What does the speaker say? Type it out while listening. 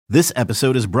This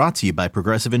episode is brought to you by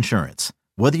Progressive Insurance.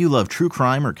 Whether you love true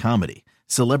crime or comedy,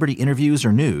 celebrity interviews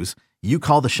or news, you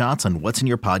call the shots on what's in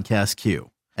your podcast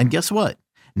queue. And guess what?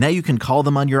 Now you can call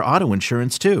them on your auto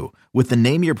insurance too with the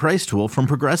Name Your Price tool from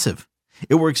Progressive.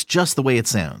 It works just the way it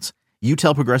sounds. You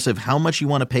tell Progressive how much you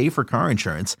want to pay for car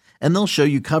insurance, and they'll show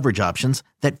you coverage options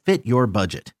that fit your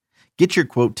budget. Get your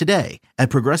quote today at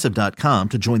Progressive.com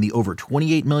to join the over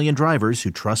 28 million drivers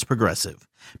who trust Progressive.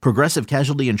 Progressive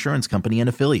Casualty Insurance Company and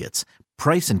Affiliates.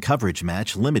 Price and coverage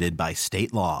match limited by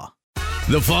state law.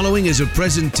 The following is a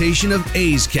presentation of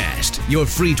A's Cast, your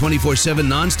free 24/7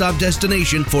 nonstop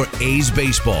destination for A's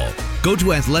baseball. Go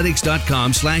to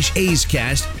athletics.com/A's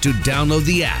Cast to download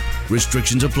the app.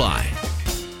 Restrictions apply.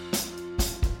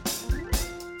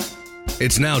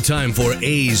 It's now time for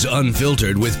A's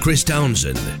Unfiltered with Chris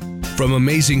Townsend. From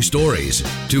amazing stories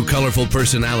to colorful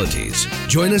personalities,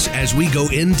 join us as we go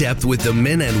in depth with the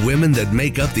men and women that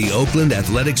make up the Oakland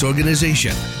Athletics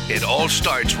organization. It all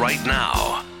starts right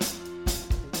now.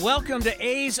 Welcome to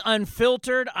A's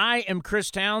Unfiltered. I am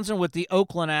Chris Townsend with the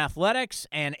Oakland Athletics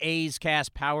and A's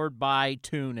Cast powered by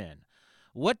TuneIn.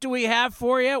 What do we have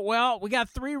for you? Well, we got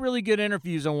three really good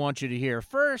interviews I want you to hear.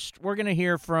 First, we're going to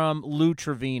hear from Lou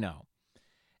Trivino.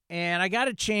 And I got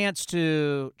a chance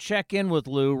to check in with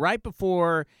Lou right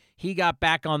before he got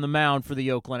back on the mound for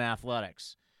the Oakland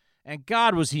Athletics. And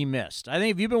God, was he missed. I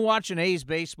think if you've been watching A's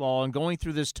baseball and going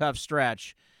through this tough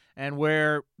stretch and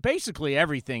where basically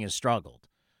everything has struggled,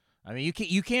 I mean,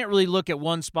 you can't really look at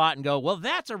one spot and go, well,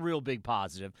 that's a real big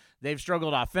positive. They've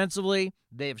struggled offensively.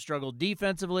 They've struggled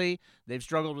defensively. They've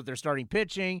struggled with their starting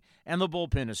pitching, and the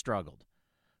bullpen has struggled.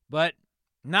 But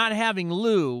not having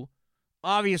Lou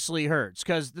obviously hurts,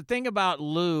 because the thing about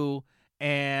Lou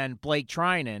and Blake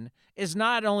Treinen is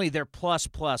not only their plus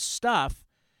stuff,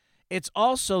 it's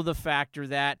also the factor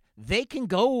that they can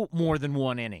go more than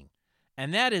one inning.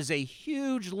 And that is a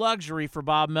huge luxury for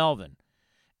Bob Melvin.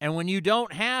 And when you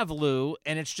don't have Lou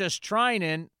and it's just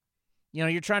Treinen, you know,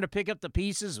 you're trying to pick up the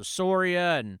pieces of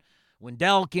Soria and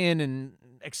Wendelken and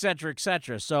et cetera, et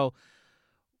cetera. So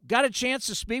got a chance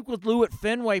to speak with Lou at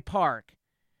Fenway Park.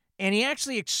 And he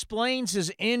actually explains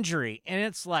his injury, and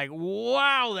it's like,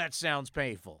 wow, that sounds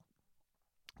painful.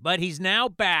 But he's now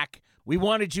back. We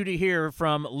wanted you to hear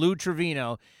from Lou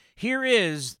Trivino. Here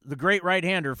is the great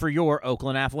right-hander for your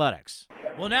Oakland Athletics.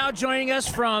 Well, now joining us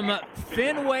from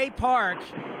Fenway Park,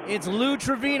 it's Lou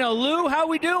Trivino. Lou, how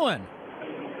we doing?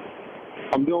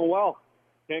 I'm doing well.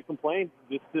 Can't complain.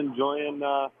 Just enjoying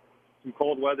some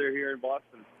cold weather here in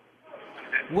Boston.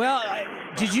 Well,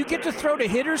 did you get to throw to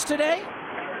hitters today?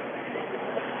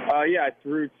 Yeah, I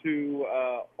threw to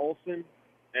Olsen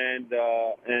and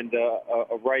a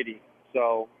righty.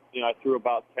 So, you know, I threw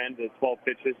about 10 to 12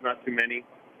 pitches, not too many,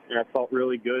 and I felt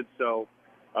really good. So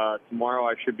tomorrow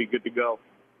I should be good to go.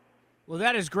 Well,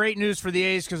 that is great news for the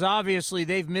A's, because obviously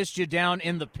they've missed you down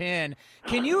in the pen.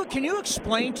 Can you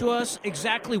explain to us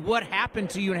exactly what happened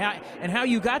to you and how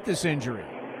you got this injury?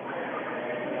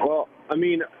 Well, I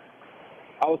mean,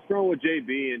 I was throwing with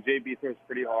JB, and JB throws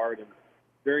pretty hard. And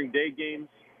during day games,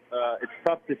 it's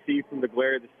tough to see from the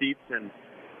glare of the seats, and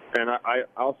I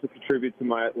also contribute to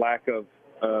my lack of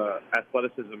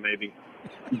athleticism, maybe.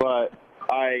 But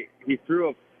he threw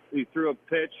a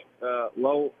pitch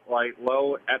low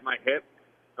at my hip.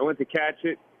 I went to catch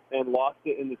it and lost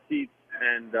it in the seats,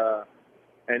 and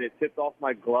it tipped off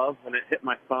my glove, and it hit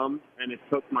my thumb, and it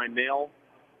took my nail,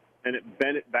 and it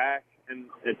bent it back, and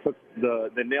it took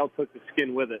the nail took the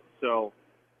skin with it. So,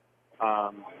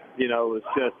 you know, it was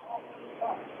just.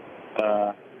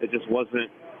 It just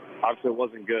wasn't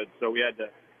good. So we had to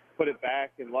put it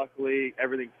back, and luckily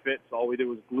everything fits. All we did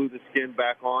was glue the skin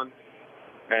back on,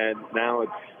 and now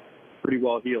it's pretty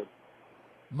well healed.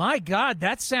 My God,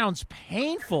 that sounds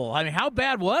painful. I mean, how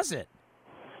bad was it?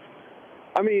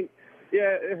 I mean,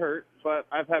 yeah, it hurt, but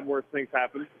I've had worse things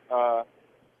happen.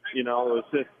 You know,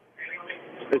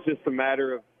 it's just a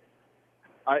matter of,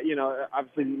 you know,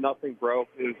 obviously nothing broke.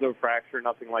 There was no fracture,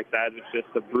 nothing like that. It's just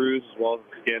a bruise as well as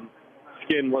the skin.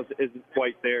 Skin isn't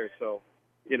quite there, so,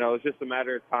 you know, it's just a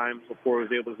matter of time before it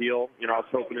was able to heal. You know, I was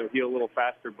hoping it would heal a little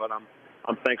faster, but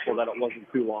I'm thankful that it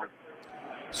wasn't too long.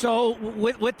 So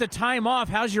with the time off,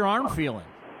 how's your arm feeling?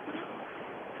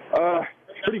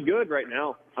 Pretty good right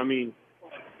now. I mean,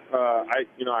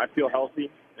 I feel healthy,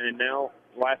 and now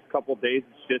last couple of days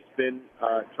it's just been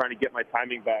trying to get my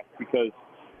timing back, because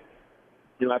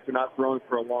you know, after not throwing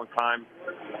for a long time,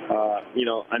 you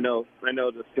know, I know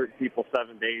to certain people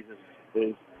 7 days is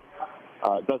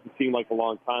doesn't seem like a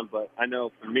long time, but I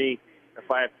know for me, if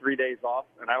I have 3 days off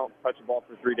and I don't touch a ball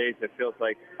for 3 days, it feels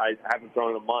like I haven't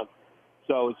thrown in a month.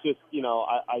 So it's just,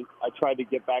 I tried to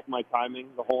get back my timing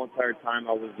the whole entire time.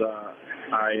 I was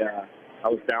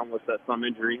down with some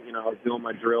injury. I was doing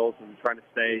my drills and trying to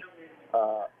stay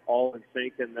all in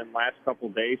sync. And then last couple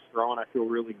of days throwing, I feel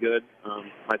really good.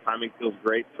 My timing feels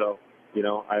great. So,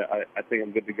 I think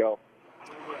I'm good to go.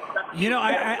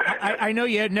 I know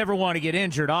you never want to get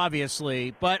injured,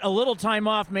 obviously, but a little time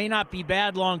off may not be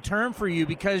bad long-term for you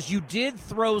because you did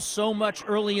throw so much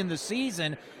early in the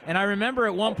season. And I remember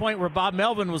at one point where Bob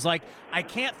Melvin was like, I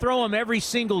can't throw him every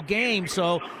single game.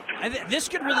 So this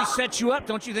could really set you up,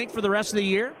 don't you think, for the rest of the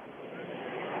year?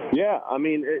 Yeah, I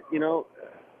mean,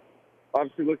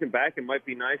 obviously looking back, it might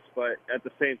be nice, but at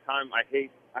the same time, I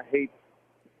hate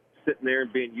sitting there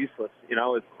and being useless.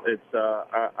 I'd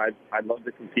love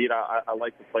to compete. I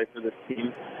like to play for this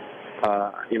team.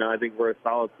 I think we're a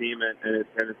solid team, and it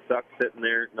sucks sitting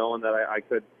there knowing that I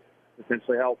could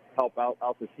potentially help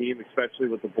out the team, especially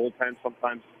with the bullpen.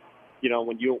 Sometimes,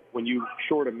 when you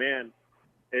short a man,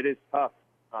 it is tough.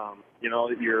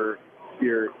 You're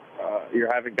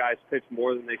having guys pitch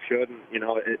more than they should, and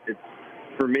it's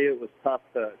for me it was tough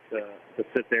to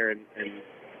sit there and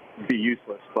be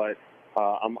useless, but.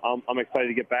 I'm excited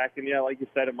to get back, and yeah, like you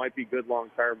said, it might be good long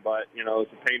term, but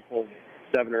it's a painful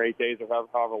 7 or 8 days or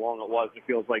however long it was. It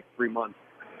feels like 3 months.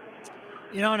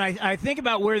 And I think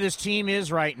about where this team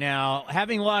is right now,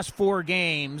 having lost 4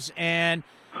 games, and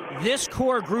this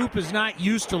core group is not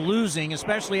used to losing,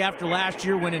 especially after last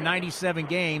year winning 97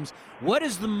 games. What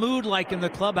is the mood like in the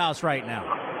clubhouse right now?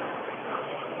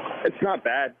 It's not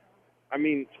bad. I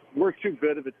mean, we're too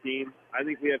good of a team. I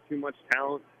think we have too much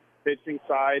talent, pitching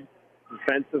side,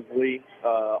 defensively,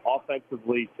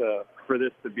 offensively, for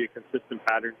this to be a consistent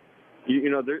pattern.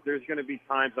 There's going to be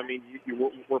times. I mean,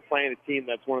 we're playing a team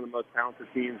that's one of the most talented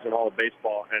teams in all of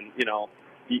baseball, and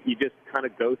you just kind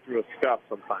of go through a scuff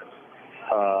sometimes.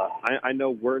 I know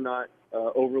we're not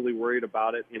overly worried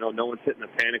about it. No one's hitting the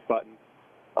panic button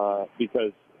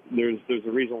because there's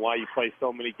a reason why you play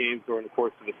so many games during the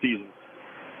course of the season.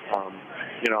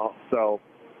 So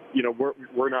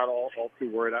we're not all too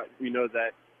worried. We know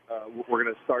that. We're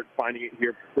going to start finding it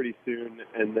here pretty soon,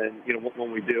 and then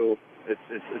when we do, it's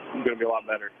going to be a lot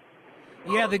better.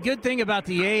 Yeah, the good thing about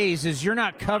the A's is you're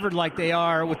not covered like they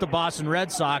are with the Boston Red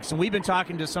Sox, and we've been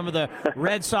talking to some of the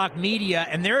Red Sox media,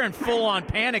 and they're in full-on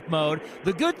panic mode.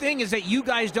 The good thing is that you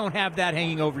guys don't have that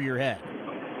hanging over your head.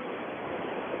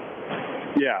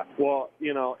 Yeah, well,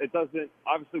 it doesn't –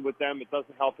 obviously with them, it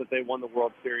doesn't help that they won the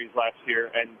World Series last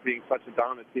year and being such a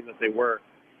dominant team that they were.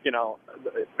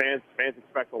 Fans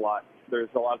expect a lot.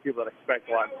 There's a lot of people that expect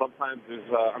a lot. And sometimes there's,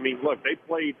 look, they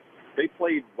played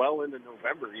well into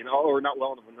November, or not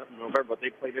well into November, but they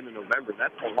played into November.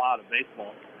 That's a lot of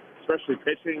baseball, especially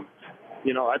pitching.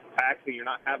 That's taxing. You're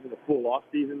not having the full off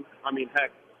season. I mean,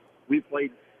 heck, we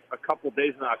played a couple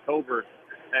days in October,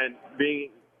 and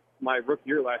being my rookie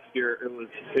year last year, it was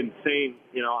insane.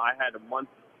 I had a month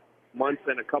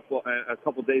and a couple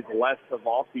days less of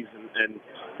off season, and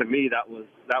to me that was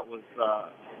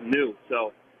new.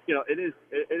 So it is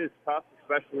tough,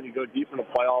 especially when you go deep in the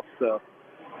playoffs to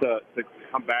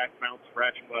come back, bounce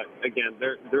fresh. But again,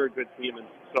 they're a good team, and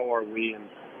so are we. And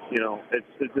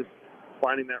it's just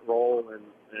finding that role, and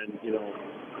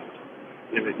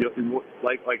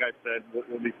like I said,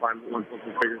 we'll be fine once we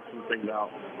figure some things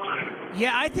out.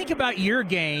 Yeah, I think about your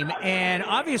game, and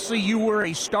obviously you were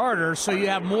a starter, so you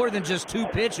have more than just 2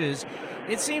 pitches.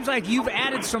 It seems like you've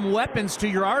added some weapons to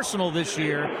your arsenal this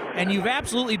year, and you've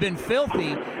absolutely been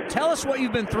filthy. Tell us what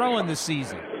you've been throwing this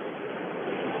season.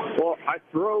 Well, I'm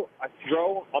throwing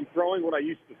what I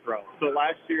used to throw. So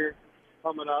last year,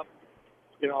 coming up,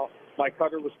 my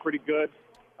cutter was pretty good.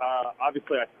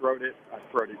 Obviously, I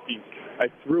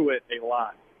threw it a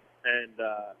lot, and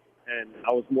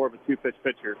I was more of a 2-pitch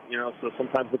pitcher. So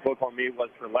sometimes the book on me was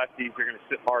for lefties, you're going to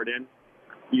sit hard in.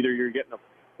 Either you're getting a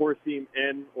 4-seam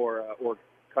in or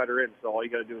cutter in. So all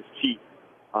you got to do is cheat.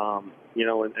 And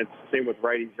same with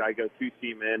righties. I go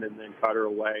 2-seam in and then cutter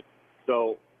away.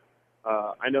 So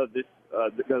I know this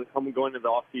going into the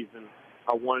off season,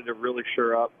 I wanted to really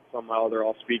shore up some of my other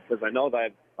off speed because I know that I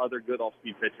have other good off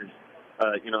speed pitchers.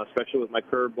 Especially with my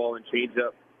curveball and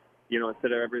changeup,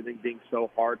 instead of everything being so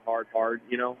hard,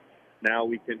 now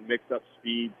we can mix up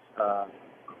speeds.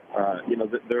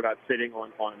 They're not sitting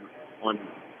on,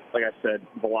 like I said,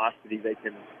 velocity. They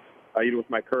can, with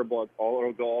my curveball,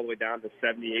 it'll go all the way down to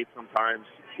 78 sometimes.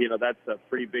 That's a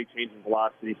pretty big change in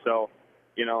velocity. So,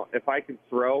 if I can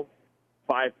throw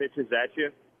 5 pitches at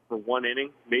you for 1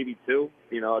 inning, maybe 2,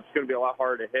 it's going to be a lot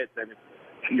harder to hit than if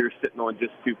you're sitting on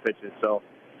just 2 pitches. So,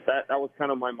 that was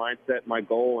kind of my mindset, my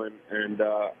goal, and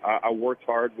I worked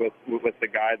hard with the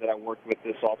guy that I worked with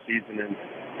this off season,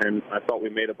 and I thought we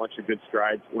made a bunch of good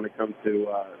strides when it comes to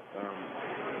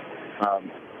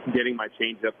getting my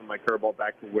changeup and my curveball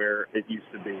back to where it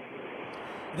used to be.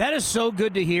 That is so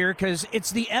good to hear because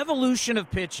it's the evolution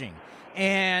of pitching.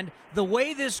 And the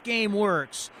way this game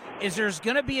works is there's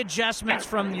going to be adjustments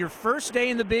from your first day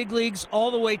in the big leagues all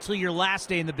the way till your last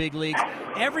day in the big leagues.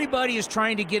 Everybody is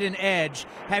trying to get an edge.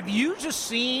 Have you just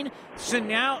seen,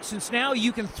 since now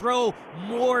you can throw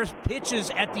more pitches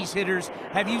at these hitters,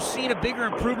 have you seen a bigger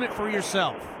improvement for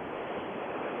yourself?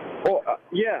 Well,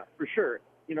 yeah, for sure.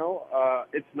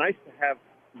 It's nice to have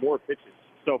more pitches.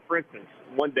 So, for instance,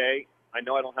 one day I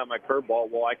know I don't have my curveball.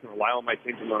 Well, I can rely on my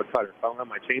changeup on a cutter. If I don't have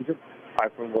my changeup, I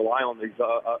can rely on these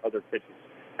other pitches.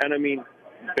 And I mean,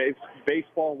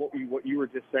 baseball, what you were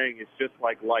just saying is just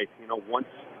like life.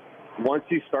 Once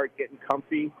you start getting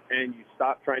comfy and you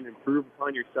stop trying to improve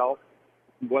upon yourself,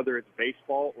 whether it's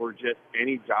baseball or just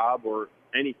any job or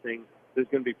anything, there's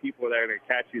going to be people that are going to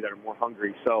catch you that are more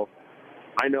hungry. So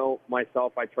I know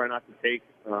myself, I try not to take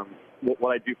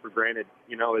what I do for granted.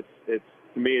 It's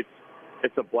to me,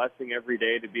 it's a blessing every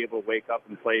day to be able to wake up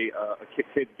and play a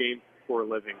kid's game for a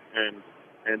living,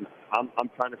 and I'm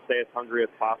trying to stay as hungry as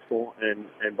possible, and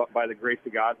by the grace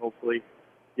of God, hopefully,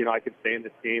 I can stay in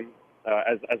this game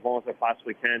as long as I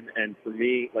possibly can. And for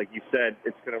me, like you said,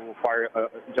 it's going to require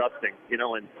adjusting,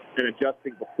 and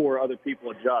adjusting before other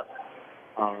people adjust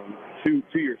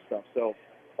to your stuff. So,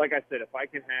 like I said, if I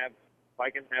can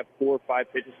have 4 or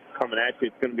 5 pitches coming at you,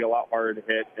 it's going to be a lot harder to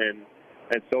hit, and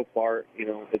so far,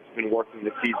 it's been working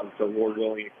this season, so Lord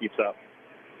willing, it keeps up.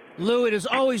 Lou, it is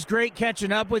always great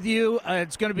catching up with you.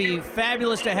 It's going to be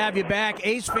fabulous to have you back.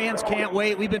 A's fans can't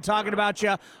wait. We've been talking about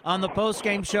you on the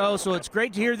post-game show, so it's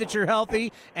great to hear that you're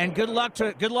healthy. And good luck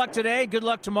today, good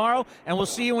luck tomorrow, and we'll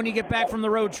see you when you get back from the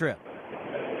road trip.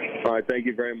 All right, thank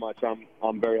you very much.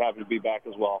 I'm very happy to be back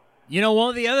as well. One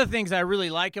of the other things I really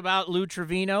like about Lou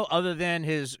Trivino, other than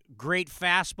his great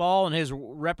fastball and his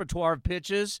repertoire of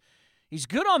pitches, he's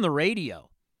good on the radio.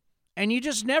 And you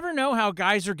just never know how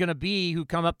guys are going to be who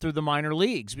come up through the minor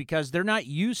leagues because they're not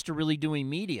used to really doing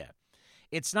media.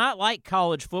 It's not like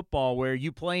college football where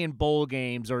you play in bowl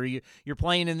games or you're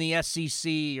playing in the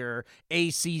SEC or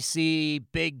ACC,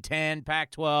 Big Ten,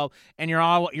 Pac-12, and you're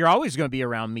always going to be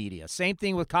around media. Same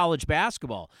thing with college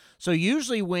basketball. So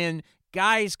usually when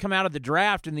guys come out of the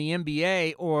draft in the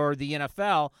NBA or the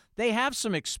NFL, they have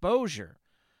some exposure.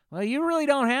 Well, you really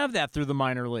don't have that through the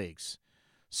minor leagues.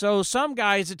 So some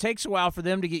guys, it takes a while for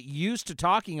them to get used to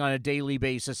talking on a daily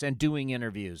basis and doing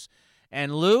interviews.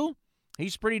 And Lou,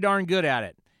 he's pretty darn good at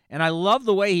it. And I love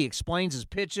the way he explains his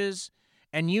pitches.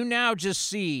 And you now just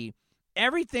see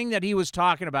everything that he was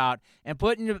talking about and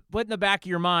put in the back of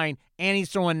your mind, and he's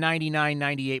throwing 99,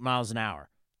 98 miles an hour.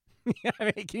 I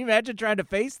mean, can you imagine trying to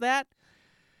face that?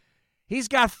 He's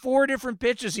got 4 different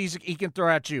pitches he can throw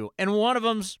at you, and one of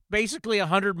them's basically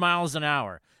 100 miles an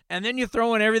hour. And then you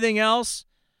throw in everything else.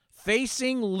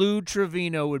 Facing Lou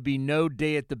Trivino would be no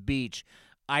day at the beach,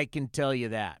 I can tell you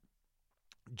that.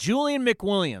 Julian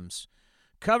McWilliams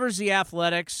covers the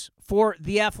Athletics for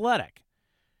The Athletic,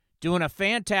 doing a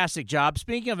fantastic job.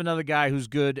 Speaking of another guy who's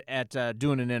good at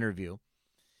doing an interview,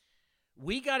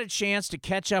 we got a chance to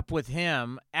catch up with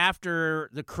him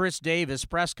after the Chris Davis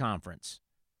press conference.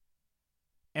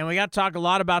 And we got to talk a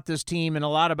lot about this team and a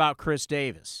lot about Chris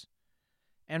Davis.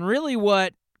 And really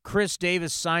what Chris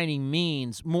Davis signing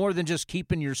means, more than just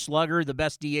keeping your slugger, the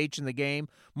best DH in the game,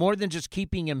 more than just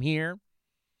keeping him here,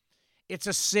 it's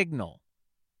a signal.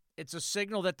 It's a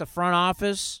signal that the front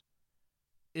office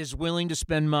is willing to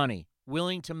spend money,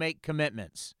 willing to make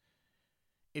commitments.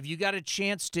 If you got a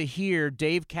chance to hear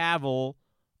Dave Kaval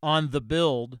on The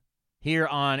Build here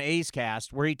on A's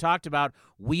Cast, where he talked about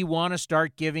we want to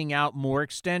start giving out more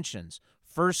extensions.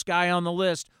 First guy on the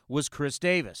list was Chris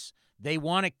Davis. They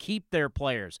want to keep their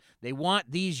players. They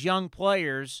want these young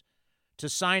players to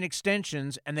sign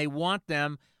extensions, and they want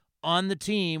them on the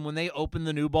team when they open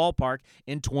the new ballpark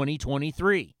in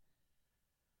 2023.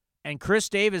 And Chris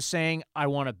Davis saying, I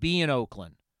want to be in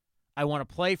Oakland. I want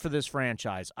to play for this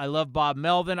franchise. I love Bob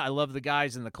Melvin. I love the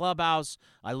guys in the clubhouse.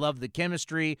 I love the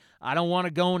chemistry. I don't want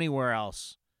to go anywhere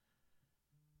else.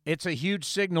 It's a huge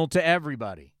signal to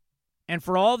everybody. And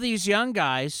for all these young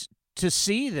guys to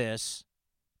see this,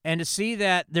 and to see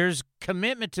that there's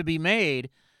commitment to be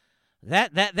made,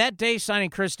 that day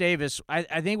signing Chris Davis,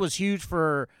 I think was huge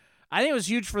for I think it was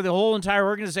huge for the whole entire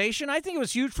organization. I think it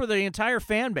was huge for the entire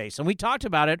fan base. And we talked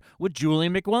about it with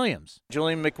Julian McWilliams.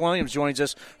 Julian McWilliams joins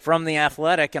us from The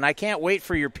Athletic, and I can't wait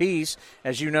for your piece.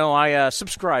 As you know, I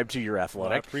subscribe to your Athletic.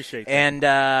 Well, I appreciate that.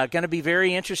 And going to be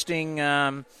very interesting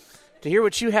to hear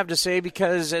what you have to say,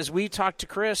 because as we talked to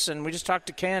Chris and we just talked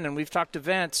to Ken and we've talked to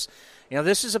Vince,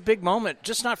 this is a big moment,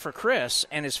 just not for Chris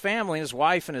and his family, his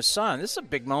wife and his son. This is a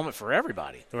big moment for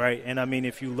everybody. Right, and I mean,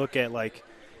 if you look at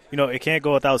it can't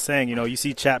go without saying, you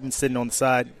see Chapman sitting on the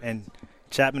side, and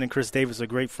Chapman and Chris Davis are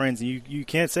great friends, and you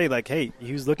can't say, hey,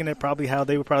 he was looking at probably how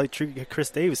they would probably treat Chris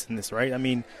Davis in this, right? I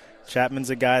mean, Chapman's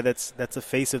a guy that's a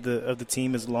face of the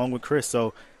team along with Chris.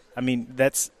 So, I mean,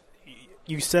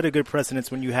 you set a good precedence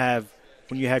when you have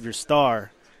your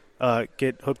star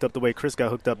get hooked up the way Chris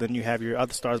got hooked up, then you have your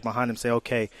other stars behind him say,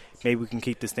 okay, maybe we can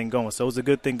keep this thing going. So it was a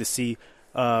good thing to see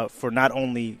for not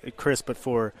only Chris but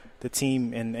for the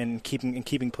team and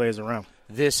keeping players around.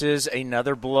 This is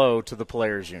another blow to the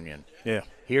Players Union. Yeah.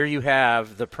 Here you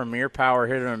have the premier power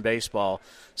hitter in baseball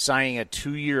signing a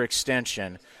 2-year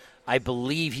extension. I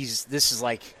believe this is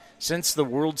since the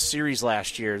World Series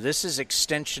last year, this is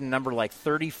extension number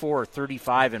 34 or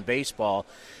 35 in baseball.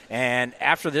 And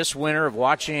after this winter of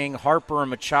watching Harper and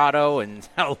Machado and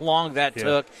how long that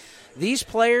took, these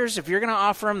players, if you're going to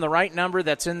offer them the right number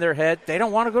that's in their head, they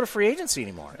don't want to go to free agency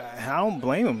anymore. I don't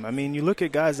blame them. I mean, you look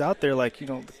at guys out there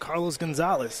Carlos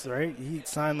Gonzalez, right? He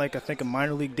signed, I think, a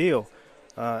minor league deal.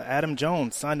 Adam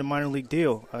Jones signed a minor league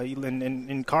deal.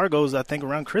 And Cargo's, I think,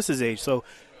 around Chris's age. So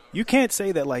you can't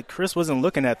say that, Chris wasn't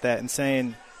looking at that and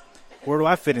saying, where do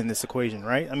I fit in this equation,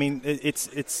 right? I mean,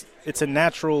 it's a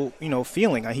natural,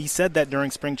 feeling. He said that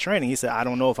during spring training. He said, I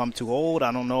don't know if I'm too old.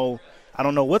 I don't know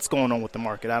what's going on with the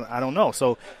market. I don't know.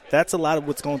 So that's a lot of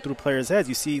what's going through players' heads.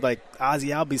 You see, Ozzie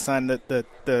Albies signed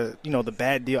the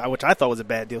bad deal, which I thought was a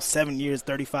bad deal, 7 years,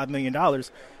 $35 million.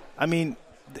 I mean,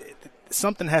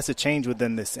 something has to change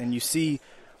within this. And you see,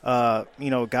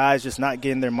 guys just not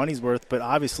getting their money's worth. But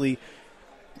obviously,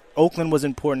 Oakland was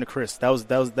important to Chris. That was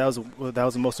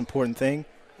the most important thing.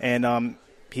 And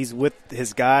he's with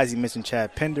his guys. He mentioned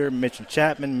Chad Pinder, mentioned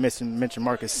Chapman, mentioned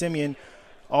Marcus Semien.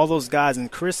 All those guys,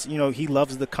 and Chris, he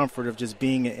loves the comfort of just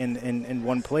being in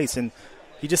one place, and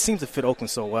he just seems to fit Oakland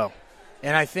so well.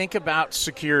 And I think about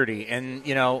security, and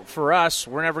for us,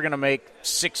 we're never going to make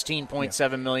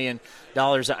 $16.7 million.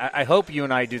 I hope you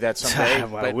and I do that someday.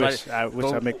 I wish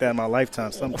I'd make that in my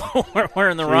lifetime sometime. we're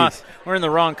in the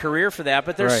wrong career for that,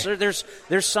 but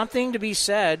there's something to be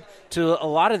said to a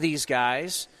lot of these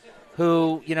guys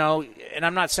who, and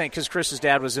I'm not saying because Chris's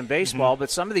dad was in baseball, but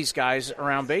some of these guys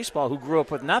around baseball who grew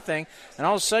up with nothing, and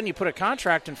all of a sudden you put a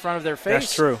contract in front of their face.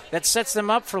 That's true. That sets them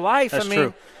up for life. That's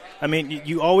true. I mean,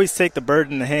 you always take the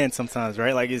bird in the hand sometimes,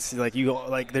 right?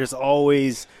 There's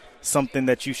always something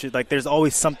that you should, there's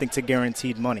always something to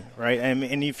guaranteed money, right?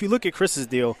 And if you look at Chris's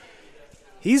deal,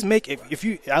 he's making,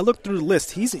 I look through the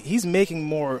list, he's making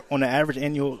more on an average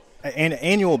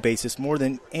annual basis, more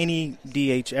than any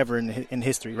DH ever in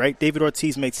history, right? David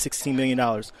Ortiz made $16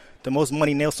 million. The most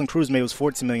money Nelson Cruz made was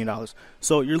 $14 million.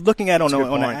 So you're looking at on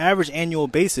an average annual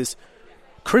basis,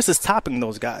 Chris is topping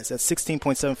those guys at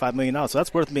 $16.75 million. So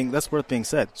that's worth being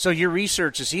said. So your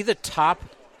research, is he the top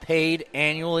paid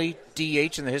annually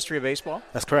DH in the history of baseball?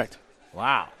 That's correct.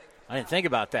 Wow, I didn't think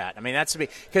about that. I mean, that's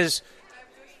because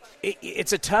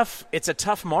it's a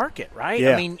tough market, right?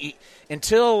 Yeah. I mean,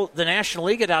 until the National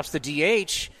League adopts the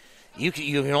DH, you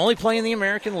can only play in the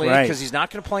American League because he's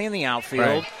not going to play in the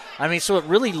outfield. Right. I mean, so it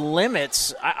really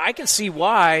limits. I can see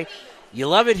why you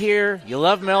love it here. You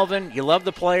love Melvin. You love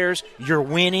the players. You're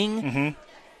winning.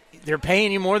 Mm-hmm. They're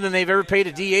paying you more than they've ever paid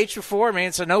a DH before. I mean,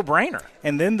 it's a no-brainer.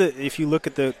 And then if you look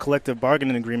at the collective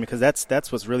bargaining agreement, because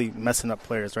that's what's really messing up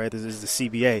players, right? This is the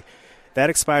CBA. That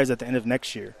expires at the end of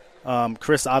next year.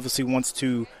 Chris obviously wants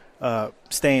to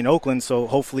stay in Oakland, so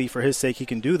hopefully for his sake he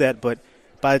can do that. But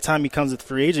by the time he comes at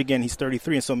free age again, he's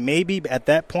 33, and so maybe at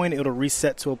that point it'll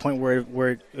reset to a point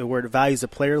where it values the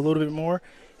player a little bit more,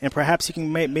 and perhaps he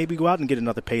can maybe go out and get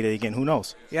another payday again. Who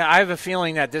knows? Yeah, I have a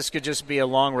feeling that this could just be a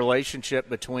long relationship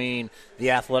between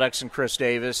the Athletics and Chris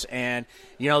Davis. And,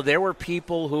 there were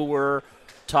people who were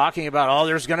talking about,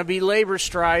 there's going to be labor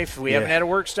strife. We haven't had a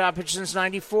work stoppage since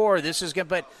 '94. This is good.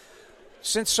 But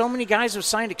since so many guys have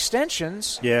signed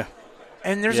extensions,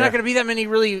 and there's not going to be that many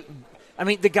really – I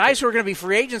mean, the guys who are going to be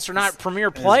free agents are not premier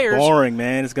players. It's boring,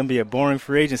 man. It's going to be a boring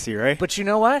free agency, right? But you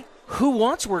know what? Who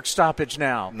wants work stoppage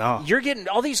now? No. You're getting –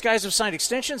 all these guys have signed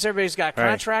extensions. Everybody's got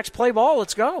contracts. Right. Play ball.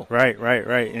 Let's go. Right.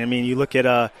 And, I mean, you look at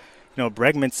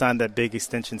Bregman signed that big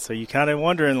extension, so you kind of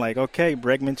wondering, okay,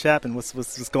 Bregman, Chapman,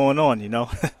 what's going on,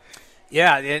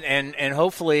 Yeah, and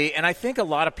hopefully, and I think a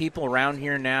lot of people around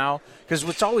here now, because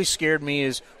what's always scared me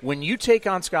is when you take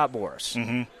on Scott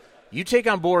Boras, you take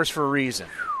on Boras for a reason.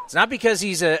 It's not because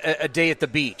he's a day at the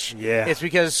beach. Yeah. It's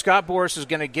because Scott Boras is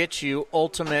going to get you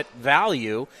ultimate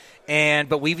value.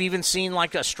 But we've even seen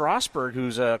like a Strasburg,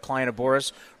 who's a client of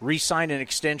Boras, re-signed an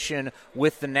extension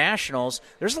with the Nationals.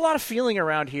 There's a lot of feeling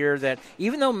around here that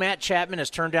even though Matt Chapman has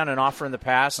turned down an offer in the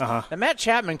past, that Matt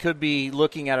Chapman could be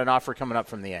looking at an offer coming up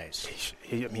from the A's.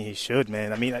 He should,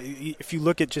 man. I mean, if you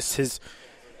look at just he's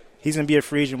going to be a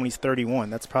free agent when he's 31.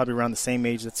 That's probably around the same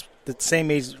age. That's the same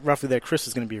age roughly that Chris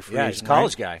is going to be a free agent. Yeah, he's a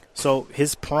college guy. So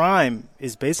his prime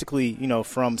is basically,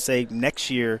 from, say, next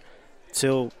year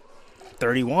till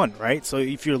 31, right? So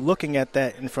if you're looking at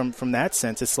that and from that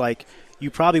sense, it's like you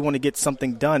probably want to get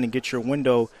something done and get your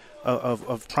window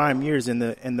of prime years in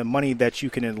the money that you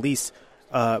can at least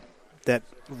that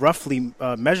roughly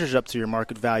measures up to your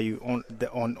market value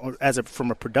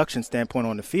from a production standpoint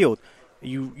on the field.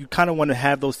 You kind of want to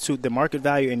have those two, the market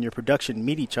value and your production,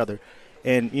 meet each other.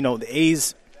 And, the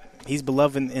A's, he's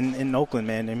beloved in Oakland,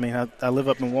 man. I mean, I live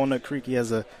up in Walnut Creek. He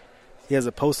has a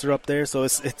poster up there, so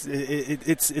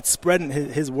it's spreading.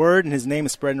 His word and his name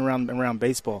is spreading around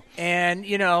baseball. And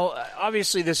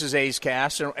obviously this is A's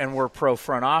Cast, and we're pro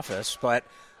front office, but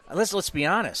let's be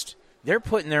honest. They're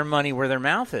putting their money where their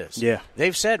mouth is. Yeah.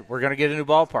 They've said, we're going to get a new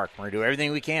ballpark. We're going to do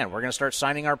everything we can. We're going to start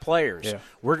signing our players.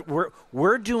 Yeah.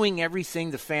 We're doing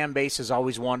everything the fan base has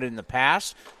always wanted in the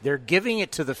past. They're giving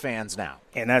it to the fans now.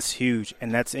 And that's huge.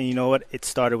 And you know what? It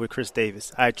started with Chris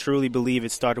Davis. I truly believe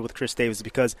it started with Chris Davis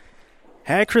because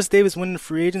had Chris Davis win the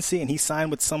free agency and he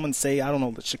signed with someone, say, I don't know,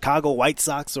 the Chicago White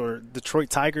Sox or Detroit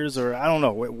Tigers or I don't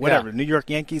know, whatever, New York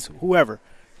Yankees, whoever.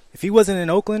 If he wasn't in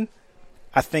Oakland,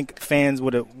 I think fans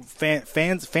would have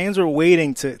fans were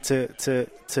waiting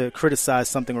to criticize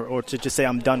something or to just say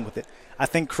I'm done with it. I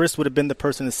think Chris would have been the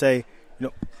person to say,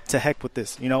 to heck with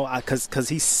this, because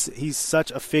he's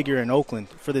such a figure in Oakland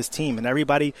for this team, and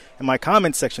everybody in my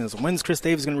comment section is, when's Chris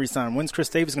Davis going to resign? When's Chris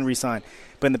Davis going to resign?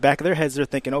 But in the back of their heads, they're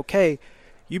thinking, okay,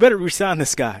 you better resign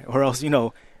this guy, or else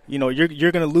you're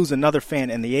going to lose another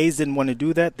fan. And the A's didn't want to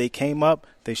do that. They came up,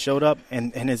 they showed up,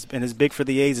 and it's big for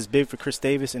the A's, it's big for Chris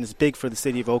Davis, and it's big for the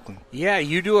city of Oakland. Yeah,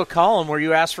 you do a column where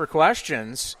you ask for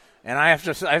questions, and I have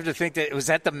to think that was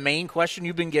that the main question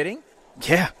you've been getting?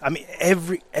 Yeah, I mean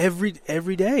every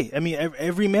day. I mean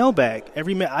every mailbag.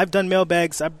 I've done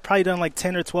mailbags. I've probably done like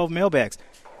 10 or 12 mailbags.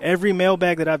 Every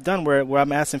mailbag that I've done where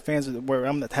I'm asking fans, where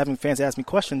I'm having fans ask me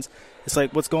questions, it's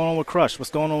like, what's going on with Crush?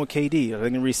 What's going on with KD? Are they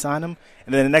going to re-sign him?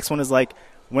 And then the next one is like,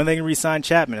 when are they going to re-sign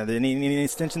Chapman? Are there any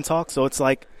extension talk? So it's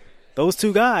like those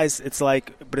two guys. It's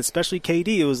like, but especially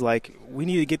KD, it was like, we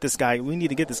need to get this guy. We need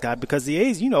to get this guy because the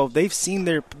A's, they've seen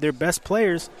their best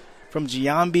players from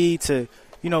Giambi to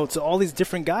all these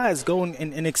different guys go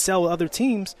and excel with other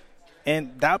teams.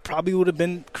 And that probably would have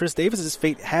been Chris Davis's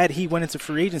fate had he went into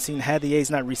free agency and had the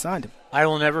A's not re-signed him. I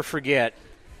will never forget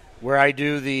before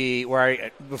the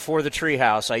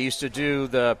Treehouse, I used to do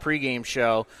the pregame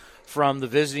show from the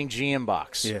visiting GM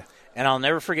box. Yeah. And I'll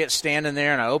never forget standing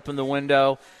there, and I opened the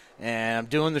window, and I'm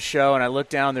doing the show, and I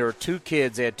looked down. There were two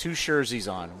kids. They had two jerseys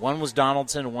on. One was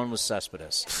Donaldson and one was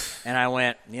Cespedes. And I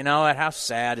went, how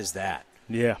sad is that?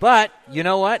 Yeah. But you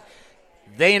know what?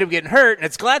 They end up getting hurt, and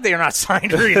it's glad they are not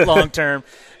signed long term.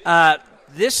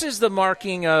 This is the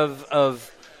marking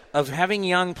of having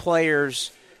young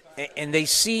players, and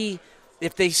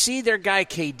if they see their guy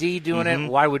KD doing it,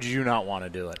 why would you not want to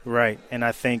do it? Right, and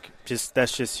I think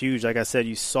that's just huge. Like I said,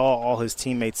 you saw all his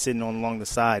teammates sitting along the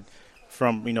side,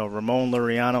 from Ramon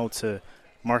Laureano to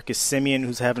Marcus Semien,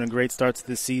 who's having a great start to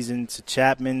the season, to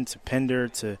Chapman, to Pender,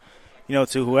 to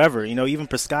whoever, even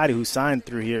Piscotty, who signed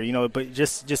through here, but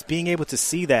just being able to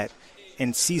see that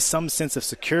and see some sense of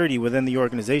security within the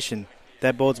organization,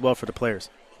 that bodes well for the players.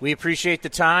 We appreciate the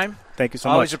time. Thank you so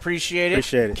much. Always appreciate it.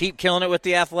 Appreciate it. Keep killing it with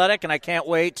The Athletic, and I can't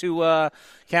wait to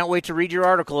read your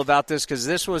article about this because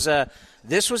this was a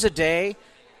day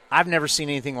I've never seen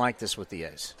anything like this with the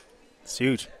A's. It's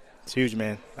huge. It's huge,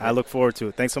 man. I look forward to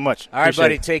it. Thanks so much. All right, appreciate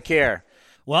buddy. it. Take care.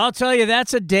 Well, I'll tell you,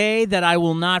 that's a day that I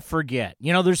will not forget.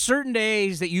 There's certain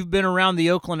days that you've been around the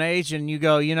Oakland A's and you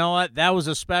go, you know what, that was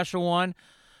a special one.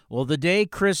 Well, the day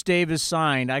Chris Davis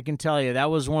signed, I can tell you, that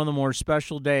was one of the more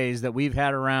special days that we've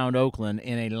had around Oakland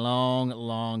in a long,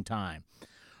 long time.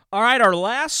 All right, our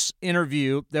last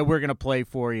interview that we're going to play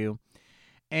for you,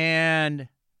 and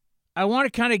I want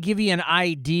to kind of give you an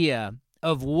idea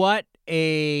of what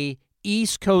a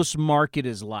East Coast market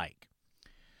is like.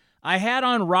 I had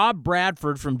on Rob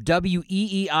Bradford from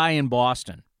WEEI in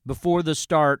Boston before the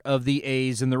start of the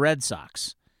A's and the Red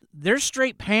Sox. they're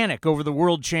straight panic over the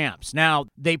world champs. Now,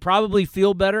 they probably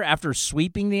feel better after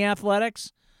sweeping the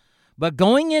Athletics, but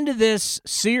going into this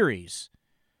series,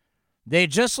 they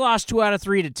just lost 2 out of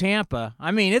 3 to Tampa.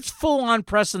 I mean, it's full-on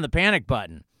pressing the panic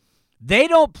button. They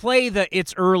don't play the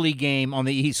it's early game on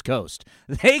the East Coast.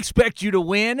 They expect you to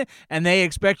win, and they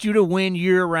expect you to win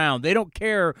year-round. They don't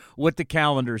care what the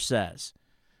calendar says.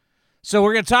 So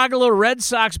we're going to talk a little Red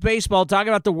Sox baseball, talk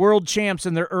about the world champs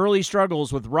and their early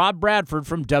struggles with Rob Bradford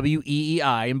from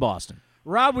WEEI in Boston.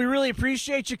 Rob, we really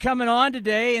appreciate you coming on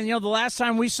today. And, the last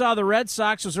time we saw the Red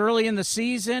Sox was early in the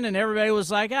season, and everybody was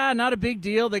like, not a big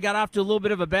deal. They got off to a little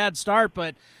bit of a bad start,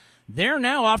 but they're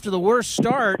now off to the worst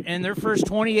start in their first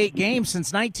 28 games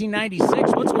since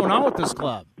 1996. What's going on with this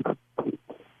club?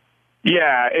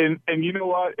 Yeah, and you know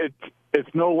what? It's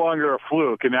no longer a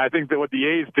fluke. And I think that what the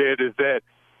A's did is that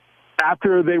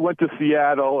after they went to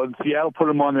Seattle and Seattle put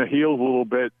them on their heels a little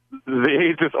bit, the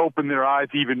A's just opened their eyes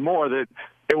even more that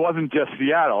it wasn't just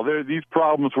Seattle. These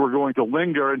problems were going to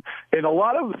linger, and a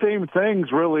lot of the same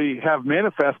things really have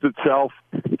manifested itself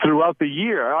throughout the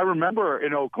year. I remember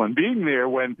in Oakland being there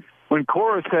when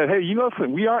Cora said, "Hey,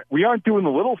 listen, we aren't doing the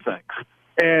little things."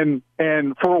 And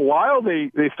for a while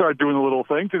they started doing the little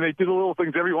things, and they did the little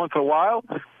things every once in a while.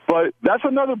 But that's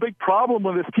another big problem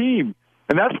with this team.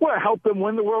 And that's what helped them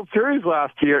win the World Series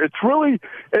last year.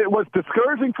 What's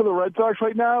discouraging for the Red Sox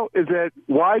right now is that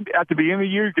at the beginning of the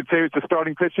year you could say it's the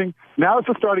starting pitching. Now it's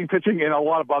the starting pitching and a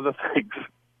lot of other things.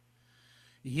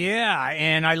 Yeah,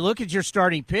 and I look at your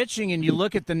starting pitching and you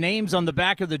look at the names on the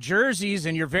back of the jerseys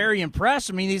and you're very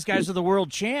impressed. I mean, these guys are the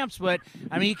world champs, but,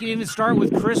 you can even start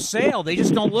with Chris Sale. They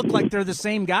just don't look like they're the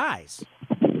same guys.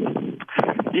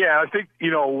 Yeah, I think,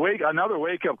 another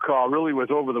wake-up call really was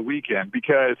over the weekend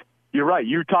because – you're right.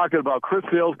 You're talking about Chris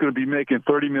Sale's going to be making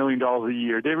 $30 million a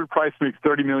year. David Price makes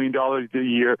 $30 million a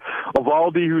year.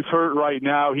 Evaldi, who's hurt right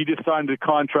now, he just signed a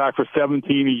contract for $17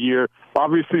 a year.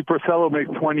 Obviously, Porcello makes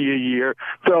 $20 a year.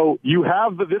 So you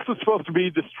have this was supposed to be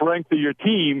the strength of your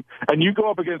team, and you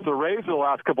go up against the Rays the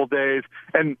last couple of days,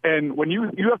 and when you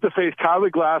have to face Tyler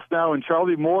Glasnow and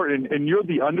Charlie Morton, and you're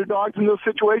the underdogs in those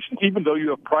situations, even though you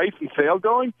have Price and Sale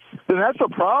going, then that's a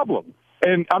problem.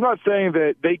 And I'm not saying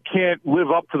that they can't live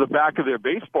up to the back of their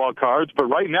baseball cards, but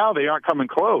right now they aren't coming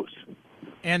close.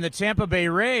 And the Tampa Bay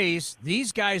Rays,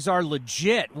 these guys are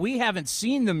legit. We haven't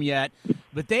seen them yet,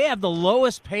 but they have the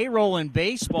lowest payroll in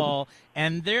baseball,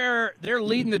 and they're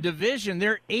leading the division.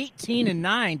 They're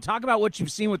 18-9. Talk about what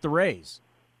you've seen with the Rays.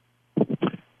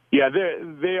 Yeah,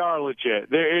 they are legit.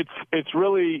 It's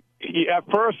really at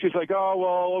first it's like, oh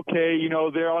well, okay,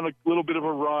 they're on a little bit of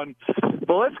a run.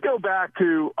 But let's go back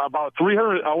to about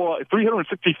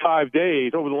 365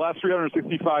 days. Over the last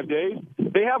 365 days,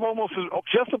 they have almost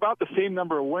just about the same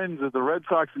number of wins as the Red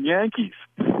Sox and Yankees,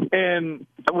 and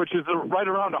which is right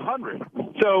around 100.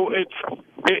 So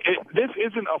this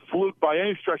isn't a fluke by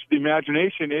any stretch of the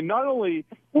imagination. And not only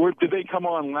did they come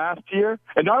on last year,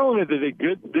 and not only did they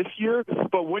good this year,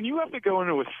 but when you have to go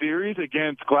into a series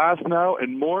against Glasnow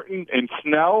and Morton and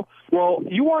Snell, well,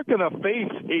 you aren't going to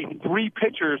face 3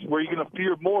 pitchers where you're going to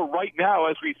fear more right now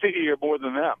as we sit here more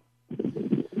than them.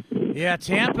 Yeah,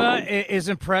 Tampa is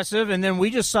impressive, and then we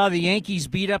just saw the Yankees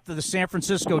beat up the San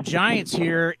Francisco Giants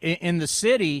here in the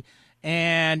city,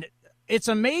 and it's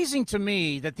amazing to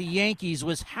me that the Yankees,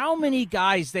 with how many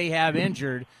guys they have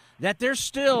injured, that they're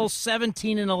still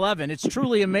 17-11. It's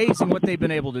truly amazing what they've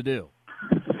been able to do.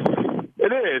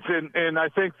 It is, and I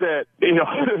think that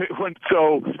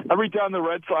so every time the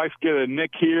Red Sox get a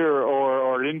nick here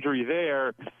or an injury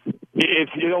there,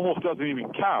 it almost doesn't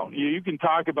even count. You can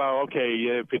talk about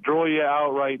Pedroia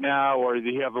out right now, or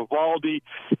you have Evaldi.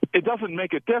 It doesn't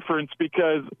make a difference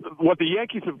because what the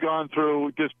Yankees have gone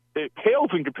through it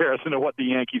pales in comparison to what the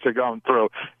Yankees are going through.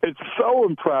 It's so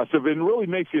impressive and really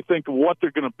makes you think of what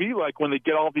they're going to be like when they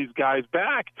get all these guys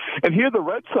back. And here the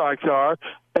Red Sox are,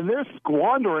 and they're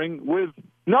squandering with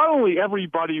not only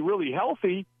everybody really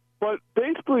healthy, but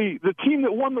basically the team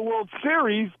that won the World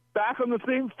Series back on the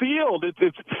same field. It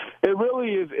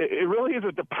really is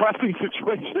a depressing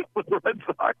situation for the Red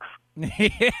Sox.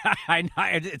 Yeah, I know.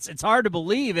 It's hard to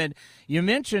believe. And you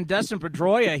mentioned Dustin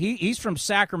Pedroia. He's from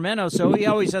Sacramento, so he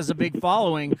always has a big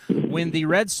following when the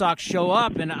Red Sox show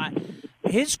up. And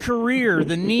his career,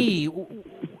 the knee,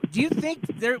 do you think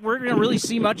we're going to really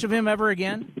see much of him ever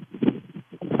again?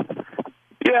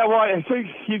 Yeah, well, I think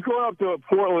he's going up to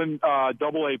Portland,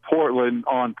 Double-A Portland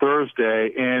on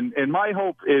Thursday, and my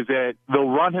hope is that they'll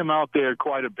run him out there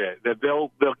quite a bit. That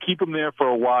they'll keep him there for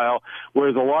a while.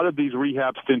 Whereas a lot of these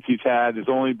rehab stints he's had has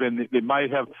only been, they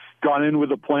might have gone in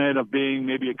with a plan of being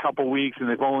maybe a couple weeks, and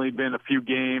they've only been a few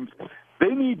games.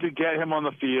 they need to get him on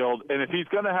the field, and if he's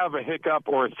going to have a hiccup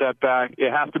or a setback,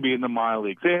 it has to be in the minor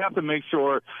leagues. They have to make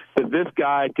sure that this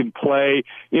guy can play,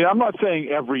 I'm not saying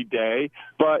every day,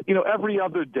 but, every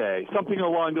other day, something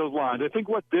along those lines. I think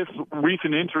what this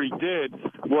recent injury did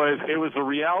was it was a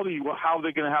reality of how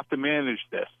they're going to have to manage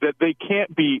this, that they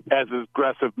can't be as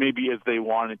aggressive maybe as they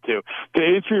wanted to. To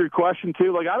answer your question,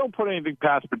 too, I don't put anything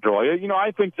past Pedroia.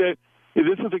 I think that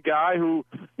this is a guy who,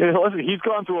 listen, he's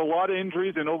gone through a lot of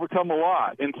injuries and overcome a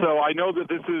lot. And so I know that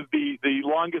this is the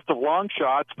longest of long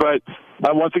shots, but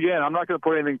once again, I'm not going to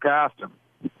put anything past him.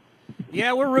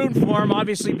 Yeah, we're rooting for him,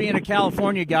 obviously being a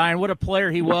California guy, and what a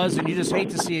player he was, and you just hate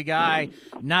to see a guy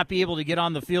not be able to get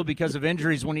on the field because of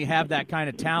injuries when you have that kind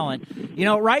of talent.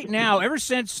 Right now, ever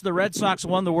since the Red Sox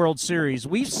won the World Series,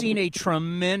 we've seen a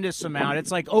tremendous amount.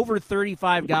 It's like over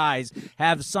 35 guys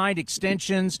have signed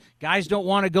extensions. Guys don't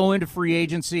want to go into free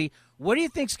agency. What do you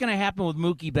think's going to happen with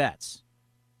Mookie Betts?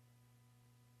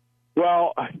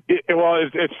 Well,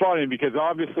 it's funny because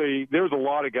obviously there was a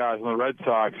lot of guys on the Red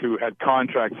Sox who had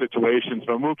contract situations,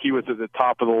 but Mookie was at the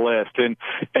top of the list.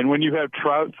 And when you have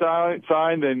Trout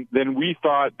signed, then we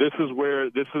thought this is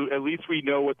at least we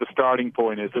know what the starting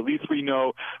point is. At least we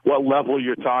know what level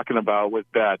you're talking about with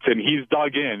Betts. And he's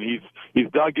dug in. He's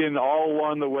dug in all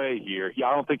along the way here.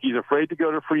 I don't think he's afraid to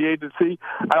go to free agency.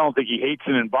 I don't think he hates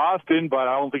it in Boston, but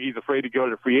I don't think he's afraid to go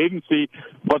to free agency.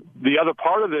 But the other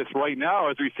part of this right now,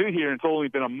 as we sit here, and it's only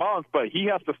been a month, but he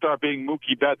has to start being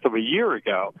Mookie Betts of a year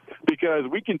ago, because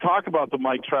we can talk about the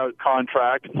Mike Trout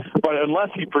contract, but unless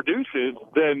he produces,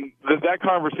 then that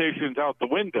conversation's out the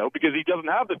window because he doesn't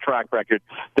have the track record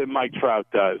that Mike Trout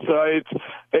does. So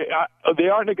they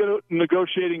aren't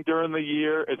negotiating during the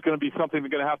year. It's going to be something they're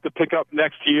going to have to pick up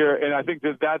next year, and I think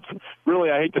that's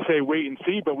really, I hate to say wait and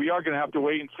see, but we are going to have to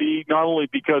wait and see, not only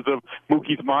because of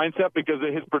Mookie's mindset, because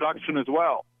of his production as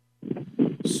well.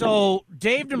 So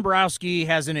Dave Dombrowski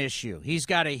has an issue. He's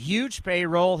got a huge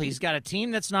payroll. He's got a team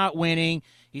that's not winning.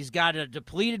 He's got a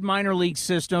depleted minor league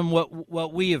system,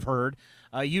 what we have heard.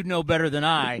 You'd know better than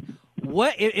I.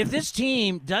 What if this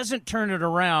team doesn't turn it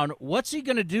around, what's he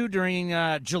going to do during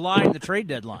July and the trade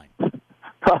deadline?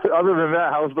 Other than that,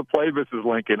 how's the play, Mrs.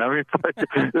 Lincoln? I mean,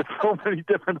 there's so many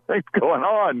different things going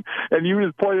on, and you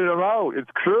just pointed them out. It's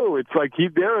true. It's like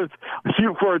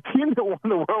for a team that won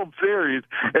the World Series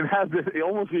and has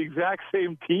almost the exact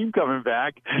same team coming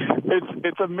back.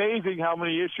 It's amazing how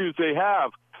many issues they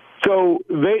have. So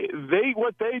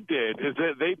what they did is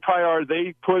that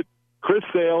they put Chris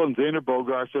Sale and Xander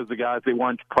Bogaerts as the guys they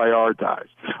want to prioritize.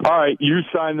 All right, you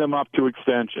sign them up to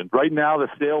extension. Right now, the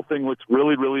Sale thing looks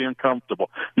really, really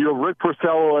uncomfortable. You have Rick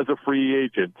Porcello as a free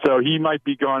agent, so he might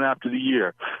be gone after the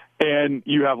year. And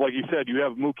you have, like you said, you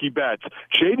have Mookie Betts.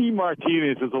 JD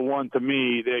Martinez is the one, to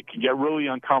me, that can get really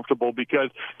uncomfortable because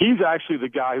he's actually the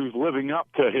guy who's living up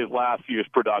to his last year's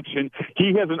production.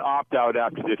 He has an opt-out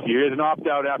after this year. He has an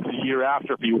opt-out after the year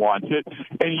after if he wants it.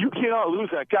 And you cannot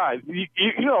lose that guy.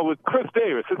 With Chris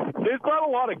Davis, there's not a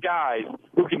lot of guys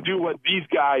who can do what these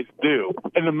guys do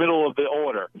in the middle of the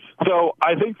order. So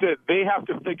I think that they have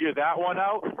to figure that one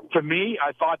out. To me,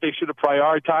 I thought they should have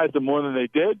prioritized them more than they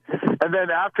did. And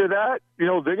then after that, they're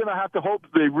going to have to hope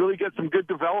they really get some good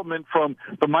development from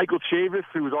the Michael Chavis,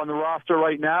 who's on the roster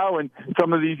right now, and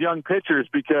some of these young pitchers,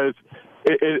 because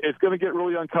it's going to get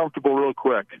really uncomfortable real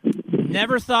quick.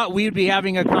 Never thought we'd be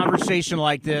having a conversation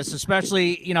like this,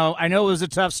 especially, I know it was a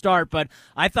tough start, but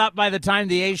I thought by the time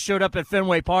the A's showed up at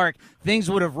Fenway Park,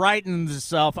 things would have rightened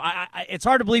themselves. It's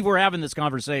hard to believe we're having this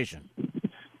conversation.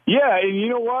 Yeah, and you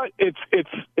know what?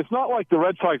 It's not like the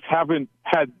Red Sox haven't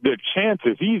had their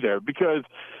chances either, because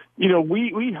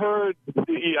we heard.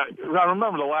 I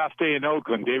remember the last day in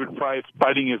Oakland, David Price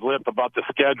biting his lip about the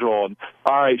schedule, and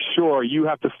all right, sure, you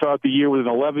have to start the year with an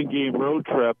 11-game road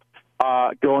trip,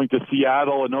 going to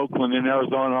Seattle and Oakland and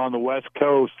Arizona on the West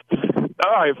Coast.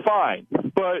 All right, fine,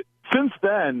 but since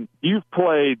then you've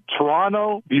played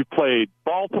Toronto, you've played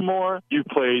Baltimore, you've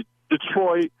played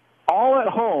Detroit, all at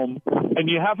home, and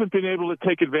you haven't been able to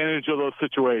take advantage of those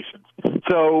situations.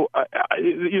 So,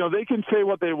 they can say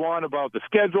what they want about the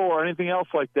schedule or anything else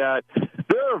like that.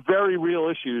 There are very real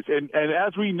issues. And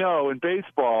as we know in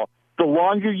baseball, the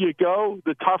longer you go,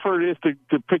 the tougher it is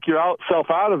to pick yourself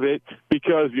out of it,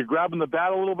 because you're grabbing the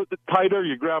bat a little bit tighter,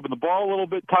 you're grabbing the ball a little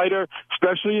bit tighter,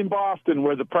 especially in Boston,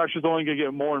 where the pressure's only going to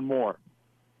get more and more.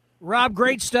 Rob,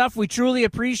 great stuff. We truly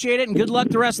appreciate it, and good luck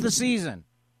the rest of the season.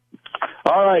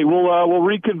 All right, we'll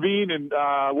reconvene, and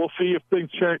we'll see if things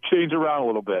change around a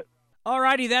little bit. All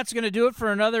righty, that's going to do it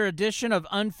for another edition of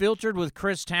Unfiltered with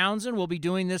Chris Townsend. We'll be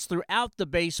doing this throughout the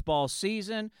baseball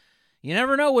season. You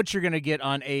never know what you're going to get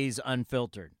on A's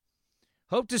Unfiltered.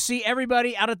 Hope to see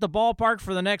everybody out at the ballpark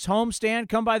for the next homestand.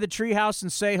 Come by the Treehouse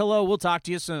and say hello. We'll talk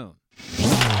to you soon.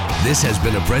 This has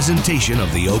been a presentation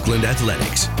of the Oakland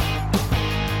Athletics.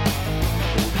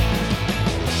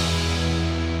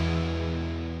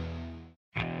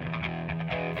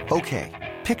 Okay,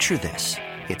 picture this.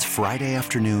 It's Friday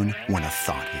afternoon when a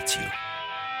thought hits you.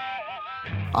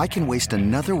 I can waste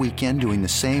another weekend doing the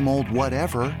same old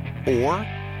whatever, or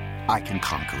I can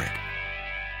conquer it.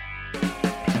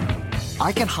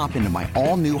 I can hop into my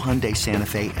all-new Hyundai Santa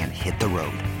Fe and hit the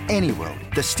road. Any road.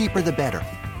 The steeper, the better.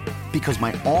 Because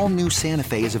my all-new Santa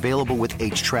Fe is available with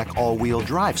H-Track all-wheel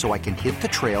drive, so I can hit the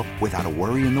trail without a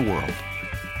worry in the world.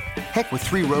 Heck, with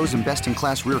 3 rows and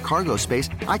best-in-class rear cargo space,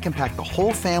 I can pack the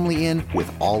whole family in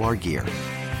with all our gear.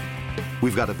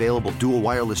 We've got available dual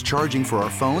wireless charging for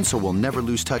our phones, so we'll never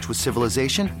lose touch with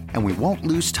civilization, and we won't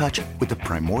lose touch with the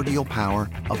primordial power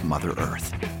of Mother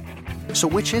Earth. So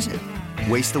which is it?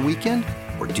 Waste the weekend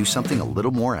or do something a little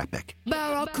more epic?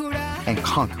 And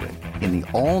conquer it in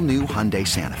the all-new Hyundai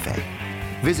Santa Fe.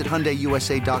 Visit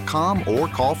HyundaiUSA.com or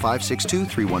call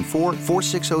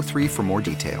 562-314-4603 for more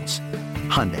details.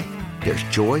 Hyundai, there's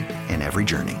joy in every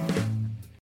journey.